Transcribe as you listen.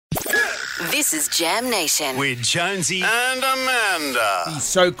This is Jam Nation. With Jonesy and Amanda. The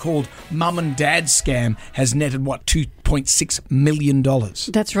so-called mum and dad scam has netted, $2.6 million.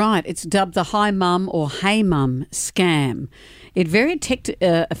 That's right. It's dubbed the Hi Mum or Hey Mum scam. It very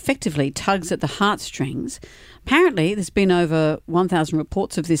effectively tugs at the heartstrings. Apparently, there's been over 1,000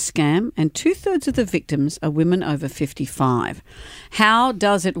 reports of this scam, and 2/3 of the victims are women over 55. How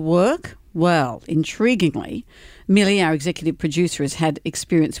does it work? Well, intriguingly, Millie, our executive producer, has had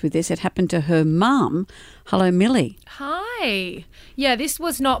experience with this. It happened to her mum. Hello, Millie. Hi. Yeah, this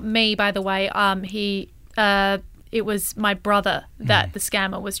was not me, by the way. It was my brother that the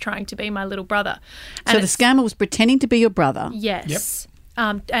scammer was trying to be, my little brother. And so the scammer was pretending to be your brother? Yes.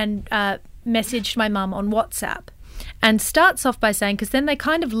 Yep. And messaged my mum on WhatsApp and starts off by saying, because then they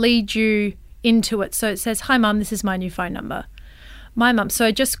kind of lead you into it. So it says, "Hi, Mum, this is my new phone number." My mum,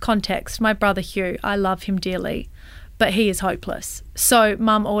 so just context, my brother Hugh, I love him dearly, but he is hopeless. So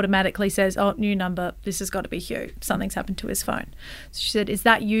mum automatically says, "Oh, new number, this has got to be Hugh. Something's happened to his phone." So she said, "Is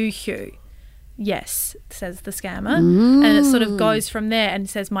that you, Hugh?" "Yes," says the scammer. And it sort of goes from there and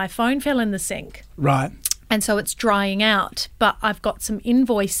says, "My phone fell in the sink." Right. And so it's drying out, but I've got some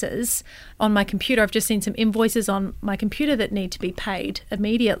invoices on my computer. I've just seen some invoices on my computer that need to be paid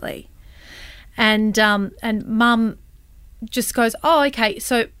immediately. And mum just goes, "Oh, okay."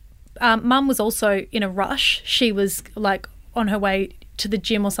 So mum was also in a rush. She was like on her way to the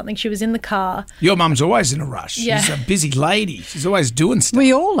gym or something. She was in the car. Your mum's always in a rush. Yeah. She's a busy lady. She's always doing stuff.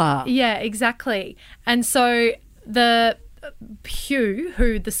 We all are. Yeah, exactly. And so the Hugh,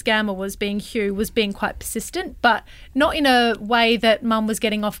 who the scammer was being Hugh, was being quite persistent, but not in a way that mum was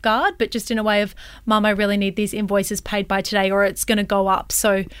getting off guard, but just in a way of, "Mum, I really need these invoices paid by today or it's going to go up.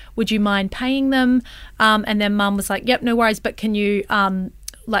 So would you mind paying them?" And then mum was like, "Yep, no worries, but can you,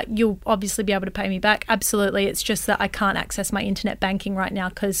 you'll obviously be able to pay me back." "Absolutely. It's just that I can't access my internet banking right now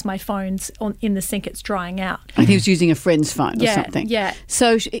because my phone's in the sink. It's drying out." And he was using a friend's phone or something. Yeah.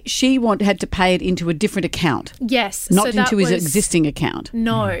 So she had to pay it into a different account. Yes. Not so into his existing account.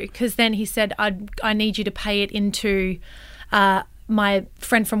 No, because then he said, I need you to pay it into my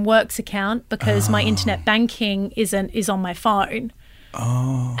friend from work's account because my internet banking is on my phone.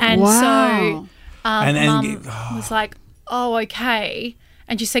 Oh. And wow. so mum was like, "Oh, okay."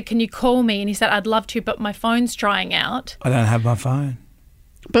 And she said, "Can you call me?" And he said, "I'd love to, but my phone's drying out." I don't have my phone.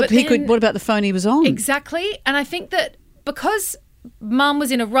 But he could. What about the phone he was on? Exactly. And I think that because mum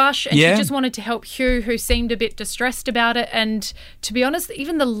was in a rush and she just wanted to help Hugh, who seemed a bit distressed about it. And to be honest,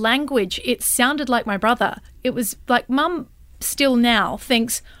 even the language, it sounded like my brother. It was like mum still now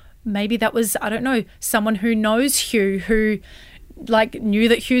thinks maybe that was, I don't know, someone who knows Hugh, who knew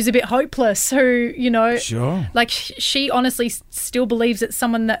that Hugh's a bit hopeless, who, Sure. She honestly still believes it's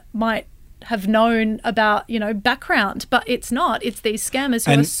someone that might have known about, background, but it's not. It's these scammers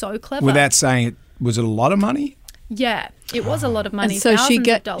who are so clever. Without saying it, was it a lot of money? Yeah, it was a lot of money. And so thousands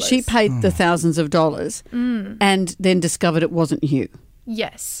of dollars. she paid the thousands of dollars and then discovered it wasn't Hugh.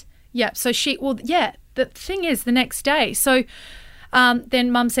 Yes. Yeah. So the thing is the next day. So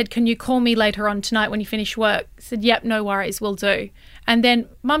then mum said, "Can you call me later on tonight when you finish work?" I said, "Yep, no worries, we'll do." And then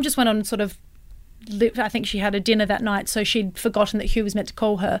mum just went on and sort of I think she had a dinner that night, so she'd forgotten that Hugh was meant to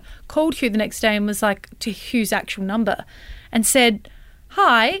call her. Called Hugh the next day and was like, to Hugh's actual number, and said,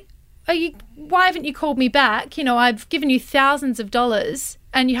 "Hi, why haven't you called me back? I've given you thousands of dollars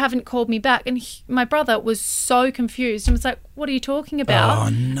and you haven't called me back." And my brother was so confused and was like, "What are you talking about?" Oh,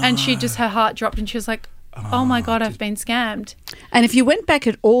 no. And her heart dropped and she was like, "Oh my God, I've been scammed." And if you went back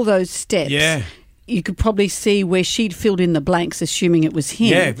at all those steps, Yeah. you could probably see where she'd filled in the blanks, assuming it was him.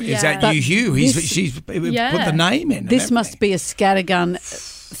 Yeah, is that But you, Hugh? She's put the name in. This must be a scattergun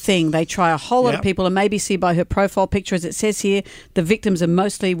thing. They try a whole lot of people, and maybe see by her profile picture, as it says here, the victims are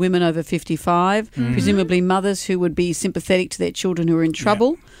mostly women over 55, presumably mothers who would be sympathetic to their children who are in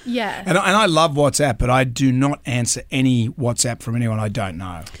trouble. Yeah. And I love WhatsApp, but I do not answer any WhatsApp from anyone I don't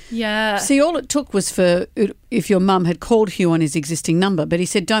know. Yeah. See, all it took was for if your mum had called Hugh on his existing number, but he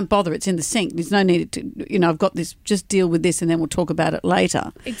said, "Don't bother, it's in the sink. There's no need to, I've got this, just deal with this and then we'll talk about it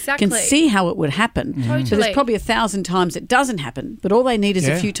later." Exactly. Can see how it would happen. Totally. So there's probably 1,000 times it doesn't happen, but all they need is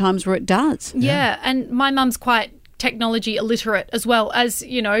a few times where it does. Yeah. And my mum's quite technology illiterate as well, as,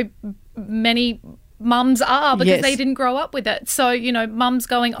 many mums are, because they didn't grow up with it. So, mum's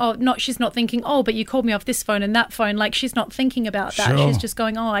going, she's not thinking, "Oh, but you called me off this phone and that phone." Like, she's not thinking about that. Sure. She's just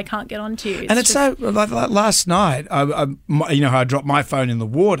going, "Oh, I can't get onto you." And it's so, like last night, how I dropped my phone in the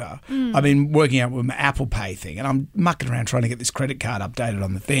water. I've been working out with my Apple Pay thing, and I'm mucking around trying to get this credit card updated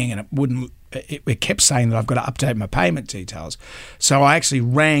on the thing, and it wouldn't. It kept saying that I've got to update my payment details. So I actually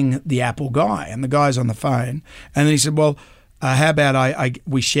rang the Apple guy, and the guy's on the phone, and then he said, "Well, how about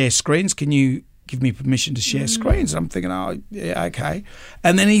we share screens? Can you give me permission to share screens? I'm thinking, oh, yeah, okay.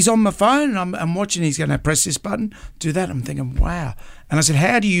 And then he's on my phone, and I'm watching. He's going to press this button, do that. I'm thinking, wow. And I said,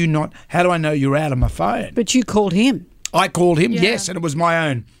 how do I know you're out of my phone? But you called him. I called him, yes, and it was my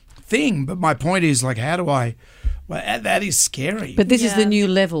own thing. But my point is, like, how do I? Well, that is scary. But this is the new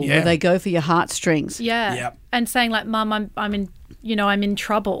level Yeah. where they go for your heartstrings. Yeah. Yep. And saying like, Mum, I'm in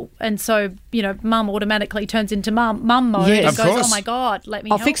trouble. And so, Mum automatically turns into mum mode Yes. and Of goes, course. oh my God, let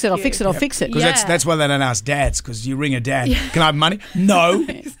me I'll help fix it, I'll you." fix it, I'll fix it. Because Yeah. that's why they don't ask dads, because you ring a dad. Can I have money? No.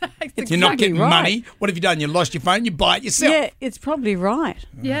 You're not getting right. money. What have you done? You lost your phone, you buy it yourself. Yeah, it's probably right.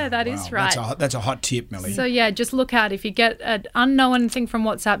 Yeah, that is right. That's a hot tip, Millie. So yeah, just look out. If you get an unknown thing from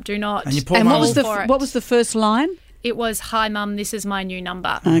WhatsApp, do not. And you pull And my what was fall for it. what was the first line? It was, "Hi Mum, this is my new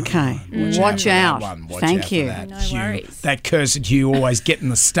number." Okay. Watch for that out. one. Watch Thank out for you. that. No Hugh. worries. That cursed Hugh always getting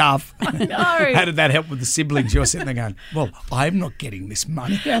the stuff. No. How did that help with the siblings? You're sitting there going, well, I'm not getting this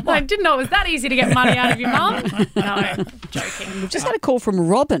money. I didn't know it was that easy to get money out of your mum. No, joking. We've just had a call from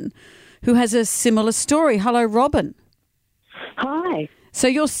Robin, who has a similar story. Hello, Robin. Hi. So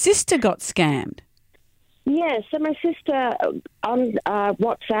your sister got scammed. Yeah, so my sister on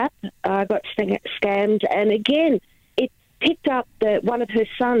WhatsApp got scammed, and again, it picked up one of her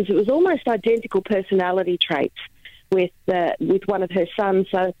sons. It was almost identical personality traits with one of her sons,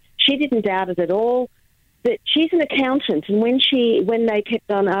 so she didn't doubt it at all. But she's an accountant, and when they kept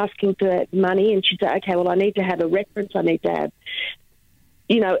on asking for money, and she'd say, "Okay, well, I need to have a reference. I need to have,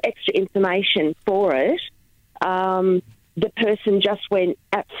 extra information for it." The person just went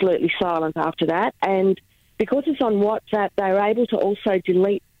absolutely silent after that, and because it's on WhatsApp, they were able to also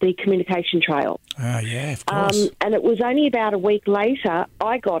delete the communication trail. Oh, yeah, of course. And it was only about a week later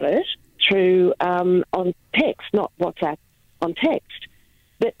I got it through on text, not WhatsApp, on text.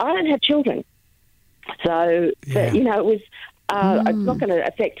 But I don't have children. So, Yeah. it was it's not going to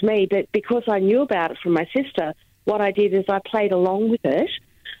affect me, but because I knew about it from my sister, what I did is I played along with it.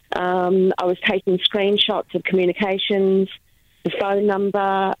 I was taking screenshots of communications, the phone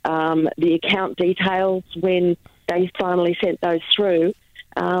number, the account details when they finally sent those through.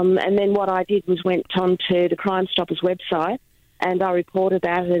 And then what I did was went onto the Crime Stoppers website and I reported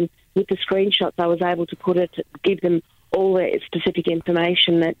that, and with the screenshots I was able to give them all the specific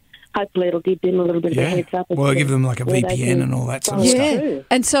information that hopefully it'll give them a little bit of a heads up. Well, give them like a where they VPN can and all that sort of follow stuff. through.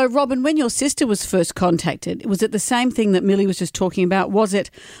 And so, Robin, when your sister was first contacted, was it the same thing that Millie was just talking about? Was it,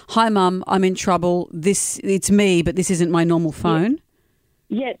 "Hi, Mum, I'm in trouble. It's me, but this isn't my normal phone"?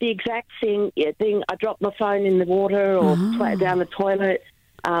 Yeah, the exact thing. I dropped my phone in the water or down the toilet.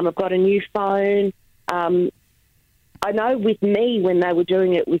 I've got a new phone. I know with me, when they were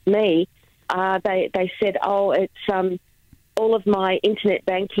doing it with me, they said, "Oh, it's all of my internet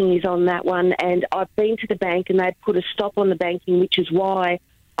banking is on that one, and I've been to the bank and they've put a stop on the banking, which is why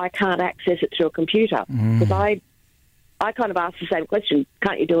I can't access it through a computer." Because I kind of asked the same question: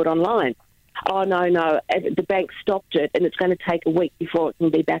 "Can't you do it online?" "Oh, no, the bank stopped it, and it's going to take a week before it can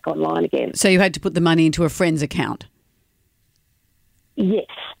be back online again." So you had to put the money into a friend's account. Yes.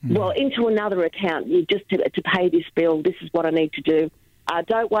 Well, into another account, you just to pay this bill. This is what I need to do.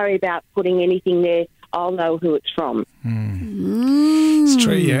 Don't worry about putting anything there. I'll know who it's from. It's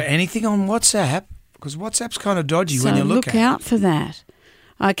true. Yeah. Anything on WhatsApp, because WhatsApp's kind of dodgy So when you look at out for that.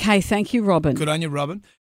 Okay, thank you, Robin. it. Good on you, Robin.